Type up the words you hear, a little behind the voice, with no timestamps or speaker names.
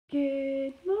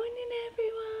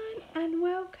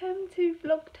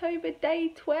Vlogtober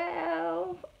day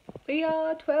 12. We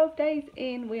are 12 days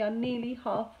in. We are nearly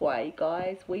halfway,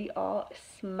 guys. We are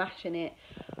smashing it.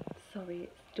 Sorry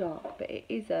it's dark, but it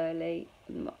is early.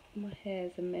 My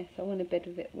hair's a mess. I went to bed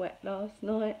with it wet last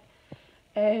night.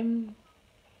 But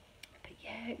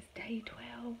yeah, it's day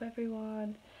 12,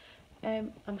 everyone.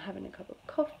 I'm having a cup of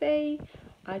coffee.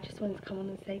 I just wanted to come on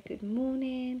and say good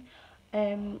morning.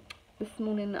 This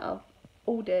morning I've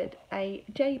ordered a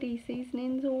JD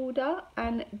seasonings order,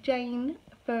 and Jane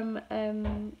from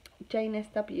Jane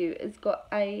SW has got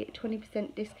a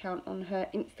 20% discount on her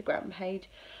Instagram page.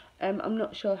 I'm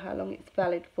not sure how long it's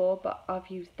valid for, but I've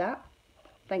used that.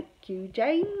 Thank you,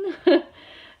 Jane.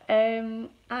 And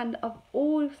I've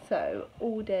also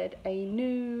ordered a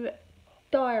new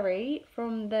diary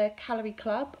from the Calorie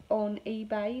Club on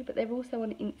eBay, but they're also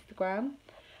on Instagram.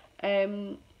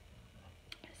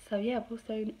 So yeah, I've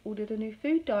also ordered a new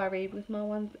food diary with my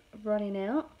ones running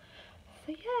out.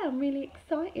 So yeah, I'm really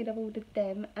excited. I've ordered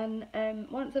them, and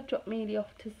once I've dropped Mealy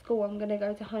off to school, I'm going to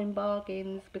go to Home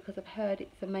Bargains because I've heard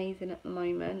it's amazing at the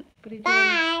moment.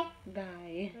 Bye.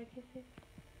 Bye.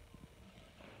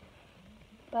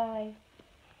 Bye.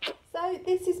 So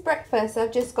this is breakfast.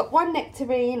 I've just got one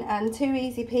nectarine and 2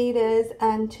 easy peelers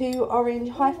and 2 orange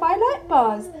hi-fi light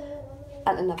bars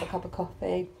and another cup of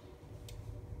coffee.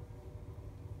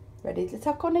 Ready to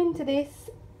tuck on into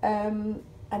this, and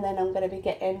then I'm going to be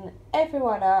getting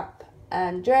everyone up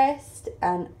and dressed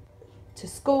and to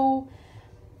school,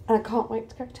 and I can't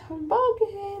wait to go to Home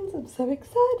Bargains. I'm so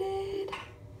excited.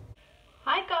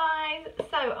 Hi guys,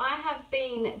 so I have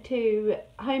been to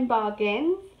Home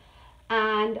Bargains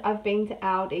and I've been to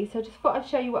Aldi, so I just thought I'd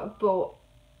show you what I've bought.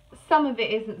 Some of it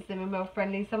isn't Slimming World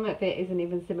friendly, some of it isn't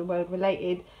even Slimming World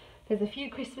related. There's a few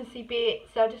Christmassy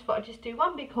bits, so I just thought I'd just do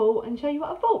one big haul and show you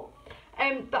what I bought.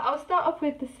 But I'll start off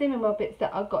with the Slimming World bits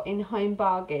that I got in Home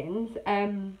Bargains.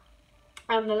 And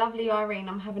the lovely Irene,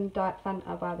 I'm having a Diet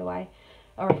Fanta by the way,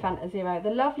 or a Fanta Zero.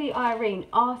 The lovely Irene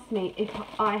asked me if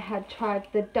I had tried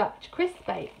the Dutch crisp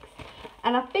bakes.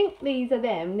 And I think these are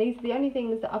them. These are the only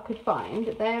things that I could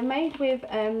find. They're made with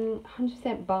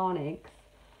 100% barn eggs.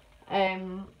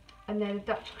 And they're the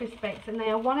Dutch crisp bakes, and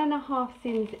they are 1.5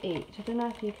 cents each. I don't know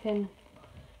if you can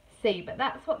see, but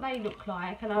that's what they look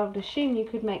like. And I would assume you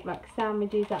could make like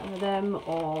sandwiches out of them,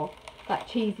 or like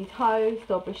cheesy toast,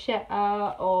 or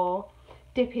bruschetta, or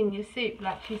dip in your soup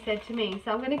like she said to me.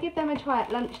 So I'm going to give them a try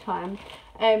at lunchtime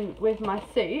with my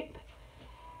soup.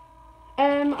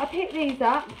 I picked these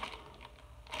up,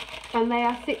 and they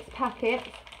are 6 packets.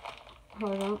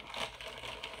 Hold on.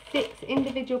 6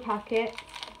 individual packets.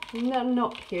 No,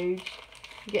 not huge.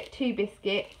 You get 2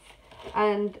 biscuits,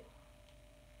 and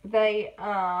they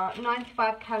are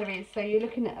 95 calories, so you're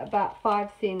looking at about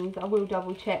 5 cents. I will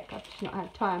double check, I've just not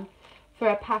had time, for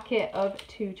a packet of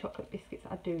 2 chocolate biscuits.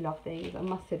 I do love these, I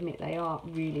must admit they are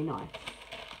really nice.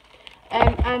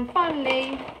 And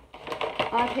finally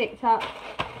I picked up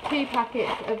 2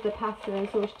 packets of the pasta and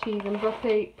sausage, cheese and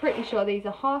broccoli. Pretty sure these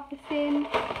are half a sin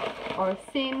or a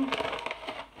sin.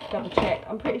 Double check,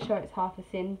 I'm pretty sure it's half a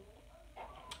sin.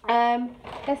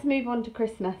 Let's move on to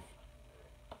Christmas.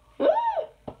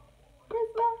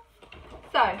 Christmas!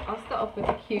 So, I'll start off with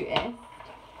the cutest.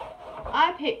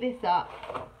 I picked this up.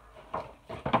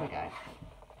 There we go.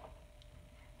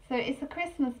 So, it's a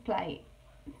Christmas plate.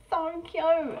 It's so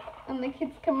cute. And the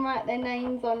kids can write their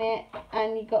names on it.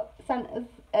 And you got Santa's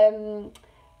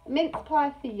mince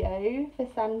pie for you, for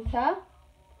Santa.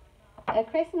 A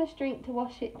Christmas drink to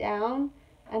wash it down.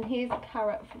 And here's a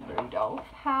carrot for Rudolph.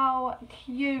 How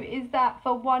cute is that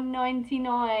for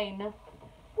 $1.99?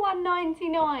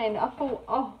 $1.99. I thought,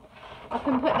 oh, I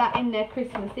can put that in their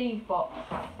Christmas Eve box.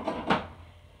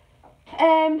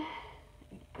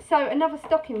 So another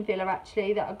stocking filler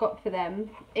actually that I got for them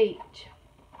each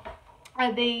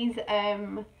are these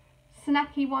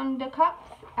Snacky Wonder cups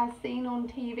as seen on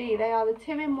TV. They are the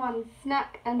 2-in-1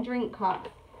 snack and drink cups.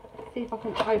 Let's see if I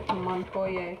can open one for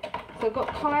you. So I've got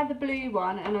Kai the blue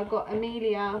one, and I've got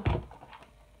Amelia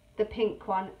the pink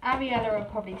one. Ariella will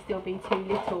probably still be too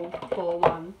little for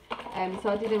one, so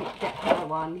I didn't get her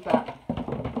one, but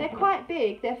they're quite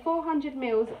big. They're 400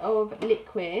 mils of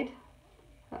liquid.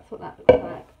 That's what that looks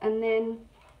like. And then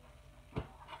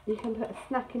you can put a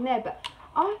snack in there, but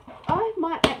I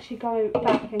might actually go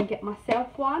back and get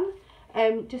myself one.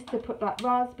 Just to put like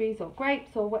raspberries or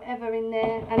grapes or whatever in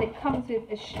there, and it comes with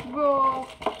a straw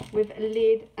with a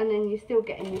lid, and then you're still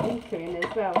getting your water in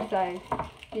as well, so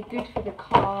you're good for the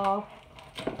car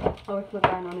or if we're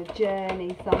going on a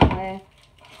journey somewhere.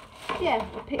 Yeah,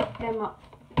 I picked them up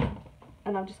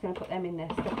and I'm just going to put them in their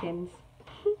stockings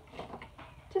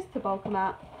just to bulk them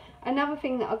out. Another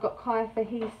thing that I got Kai for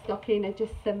his stocking are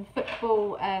just some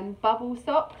football bubble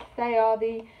socks. They are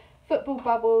the football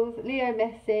bubbles, Leo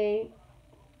Messi,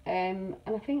 and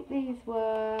I think these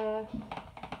were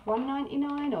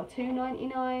 $1.99 or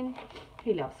 $2.99.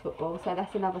 He loves football, so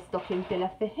that's another stocking filler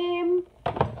for him.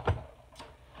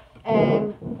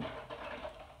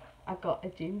 I got a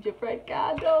gingerbread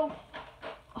candle.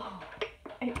 Oh,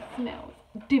 it smells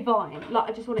divine. Like,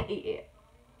 I just want to eat it.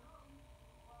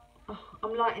 Oh,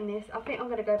 I'm lighting this. I think I'm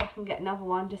going to go back and get another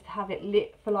one just to have it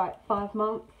lit for like 5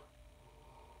 months.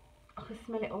 I can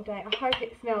smell it all day. I hope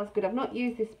it smells good. I've not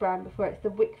used this brand before. It's the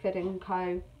Wickford &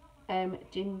 Co.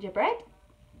 Gingerbread.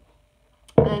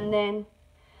 And then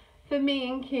for me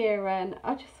and Kieran,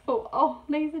 I just thought, oh,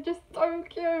 these are just so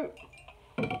cute.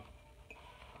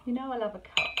 You know I love a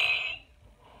cup.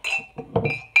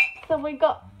 So we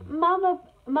got Mama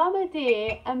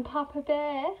Deer and Papa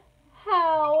Bear.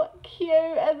 How cute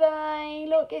are they?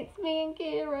 Look, it's me and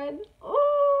Kieran.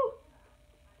 Oh,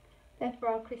 they're for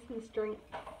our Christmas drink.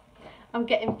 I'm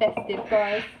getting festive,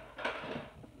 guys.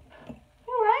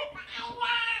 Alright.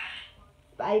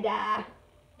 Spider.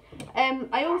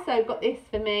 I also got this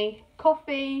for me.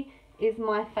 Coffee is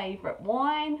my favourite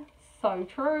wine. So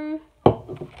true.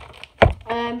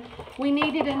 We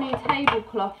needed a new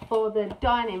tablecloth for the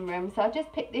dining room, so I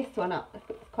just picked this one up.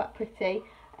 It's quite pretty.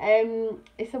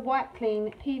 It's a white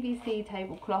clean PVC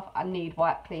tablecloth. I need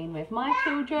white clean with my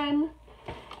children.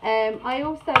 I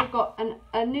also got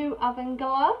a new oven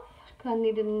glove, because I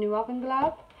needed a new oven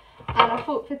glove. And I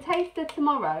thought for taster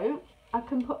tomorrow, I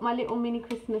can put my little mini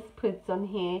Christmas puds on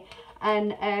here.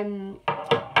 And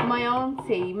my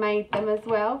auntie made them as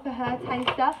well for her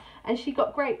taster. And she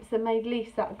got grapes and made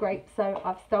leaves out of grapes, so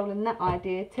I've stolen that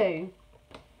idea too.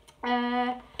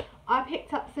 I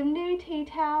picked up some new tea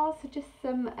towels, so just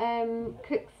some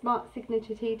Cook Smart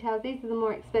Signature tea towels. These are the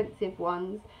more expensive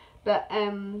ones, but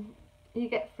you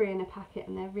get 3 in a packet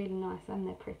and they're really nice and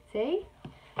they're pretty.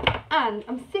 And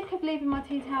I'm sick of leaving my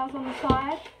tea towels on the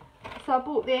side, so I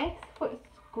bought this. I thought it's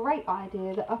a great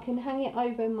idea that I can hang it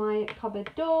over my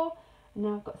cupboard door, and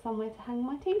now I've got somewhere to hang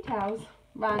my tea towels.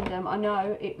 Random, I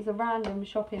know, it was a random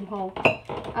shopping haul.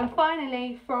 And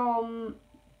finally, from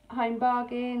Home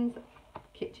Bargains,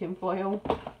 kitchen foil.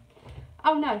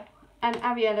 Oh no, and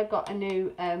Ariella got a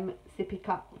new sippy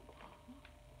cup.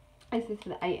 This is for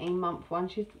the 18-month one.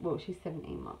 She's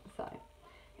 17 months, so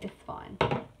it's fine.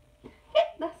 Yeah,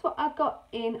 that's what I got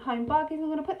in Home Bargains. I'm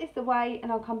going to put this away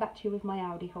and I'll come back to you with my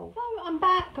Aldi haul. So I'm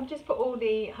back. I've just put all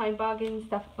the Home Bargains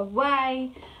stuff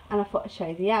away and I thought I'd show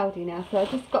you the Aldi now. So I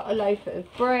just got a loaf of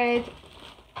bread.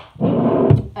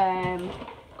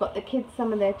 Got the kids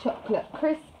some of their chocolate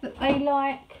crisps that they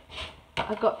like.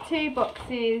 I got 2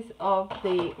 boxes of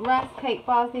the rice cake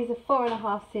bars. These are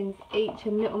 4.5 cents each,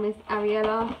 and little Miss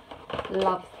Ariella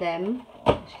loves them.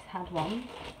 She's had one.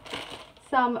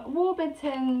 Some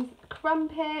Warburton's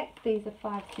crumpets. These are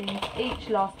 5 cents each.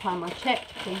 Last time I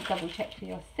checked, please double check for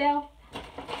yourself.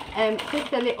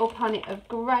 Just a little punnet of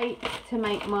grapes to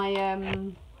make my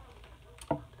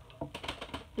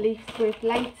leaves with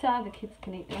later. The kids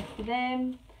can eat the rest of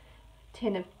them.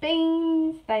 Tin of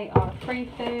beans. They are free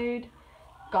food.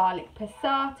 Garlic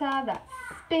passata. That's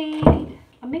speed.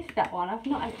 I missed that one. I've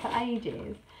not had it for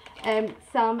ages.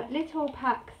 Some little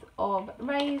packs of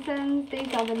raisins.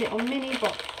 These are the little mini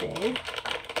boxes,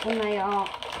 and they are,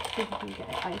 see if I can get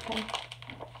it open.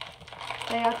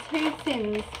 They are 2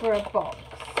 cents for a box,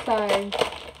 so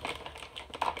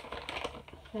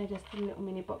they're just the little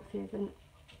mini boxes, and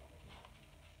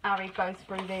Ari goes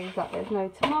through these like there's no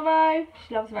tomorrow.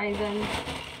 She loves raisins.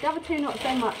 The other 2 not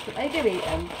so much, but they do eat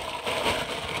them.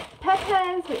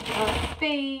 Peppers, which are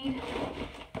speed.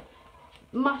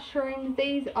 Mushrooms,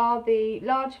 these are the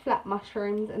large flat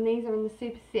mushrooms, and these are in the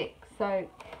Super 6, so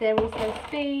they're also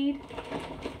speed.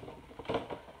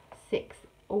 6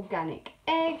 organic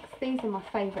eggs. These are my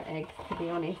favourite eggs, to be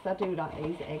honest. I do like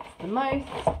these eggs the most.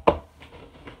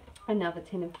 Another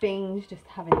tin of beans, just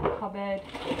to have in the cupboard.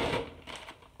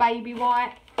 Baby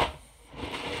wipes.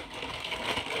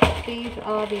 These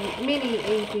are the mini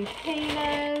easy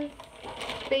peelers.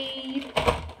 Speed.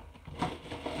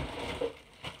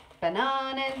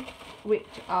 Bananas, which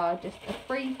are just a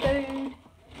free food.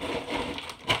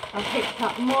 I picked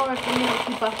up more of the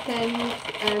Milky Buttons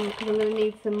because I'm going to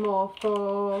need some more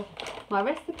for my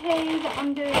recipe that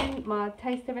I'm doing, my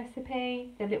taster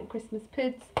recipe, the little Christmas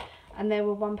puds, and they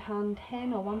were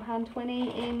 £1.10 or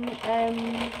 £1.20 in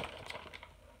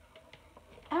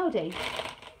Aldi.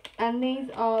 And these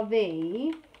are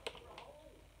the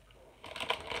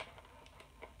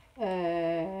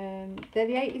they're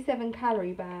the 87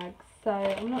 calorie bags, so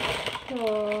I'm not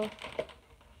sure.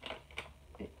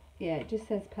 Yeah, it just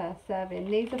says per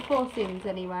serving. These are 4 sins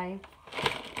anyway.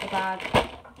 A bag.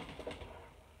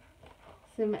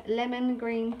 Some lemon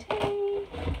green tea.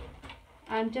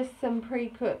 And just some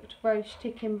pre-cooked roast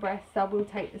chicken breasts. I will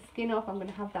take the skin off. I'm going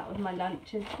to have that with my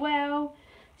lunch as well.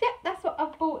 So yeah, that's what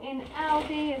I've bought in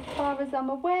Aldi as far as I'm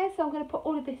aware. So I'm going to put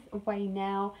all of this away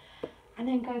now. And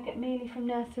then go get Mealy from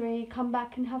nursery. Come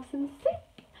back and have some soup.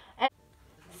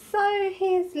 So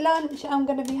here's lunch. I'm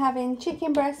going to be having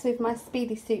chicken breasts with my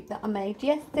speedy soup that I made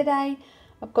yesterday.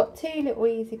 I've got 2 little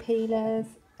easy peelers.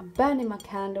 I'm burning my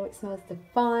candle. It smells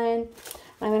divine.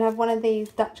 I'm going to have one of these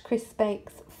Dutch crisp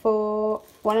bakes for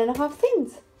 1.5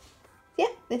 cents.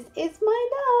 Yeah, this is my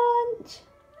lunch.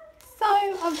 So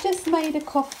I've just made a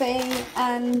coffee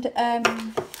and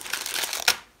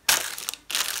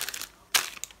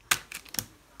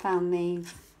found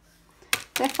these.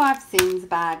 They're 5 cents a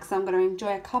bag, so I'm going to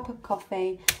enjoy a cup of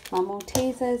coffee, my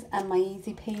Maltesers and my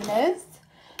easy peelers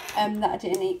that I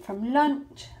didn't eat from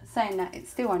lunch. Saying that, it's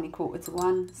still only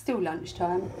 1:45, still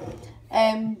lunchtime.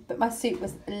 But my soup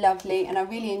was lovely and I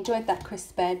really enjoyed that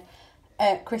crisp bake.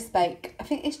 I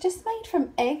think it's just made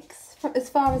from eggs, as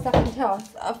far as I can tell.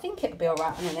 I think it'd be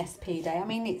alright on an SP day. I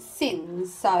mean, it's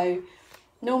sins, so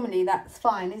normally that's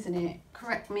fine, isn't it?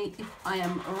 Correct me if I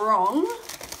am wrong.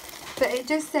 But it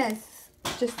just says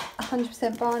just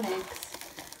 100% barn eggs.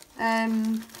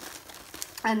 And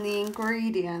the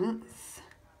ingredients: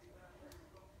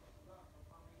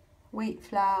 wheat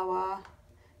flour,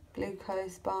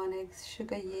 glucose, barn eggs,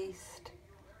 sugar, yeast.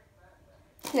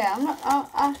 Yeah,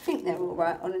 I think they're all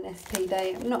right on an SP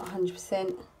day. I'm not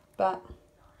 100%, but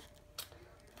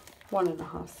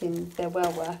 1.5 cents, they're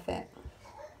well worth it.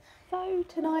 So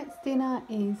tonight's dinner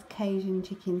is Cajun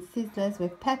chicken sizzlers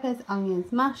with peppers,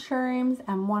 onions, mushrooms,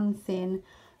 and 1 cent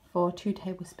for 2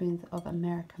 tablespoons of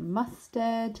American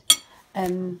mustard.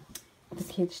 The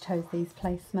kids chose these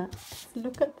placemats.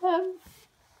 Look at them.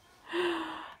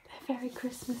 They're very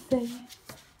Christmassy,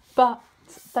 but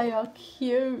they are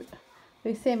cute.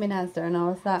 We see them in Asda and I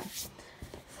was like, it's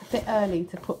a bit early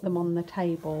to put them on the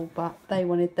table, but they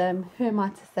wanted them. Who am I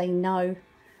to say no?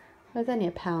 There's only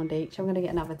 £1 each. I'm going to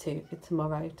get another 2 for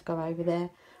tomorrow to go over there.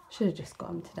 Should have just got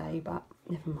them today, but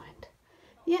never mind.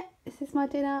 Yeah, this is my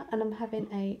dinner and I'm having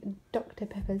a Dr.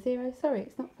 Pepper Zero. Sorry,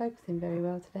 it's not focusing very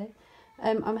well today.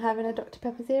 I'm having a Dr.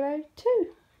 Pepper Zero too.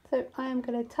 So I am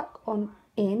going to tuck on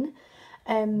in.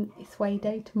 It's weigh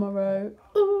day tomorrow.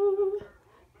 Ooh,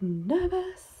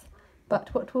 nervous.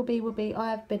 But what will be. I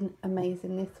have been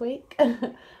amazing this week.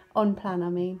 On plan, I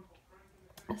mean.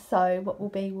 So what will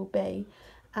be.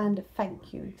 And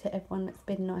thank you to everyone that's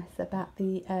been nice about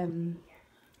the...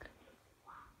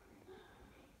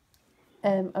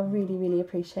 I really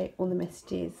appreciate all the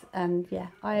messages. And yeah,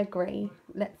 I agree.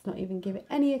 Let's not even give it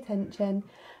any attention.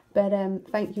 But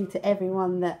thank you to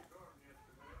everyone that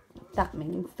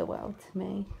means the world to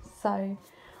me. So...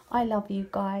 I love you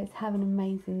guys. Have an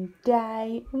amazing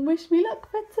day and wish me luck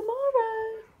for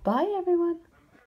tomorrow. Bye everyone.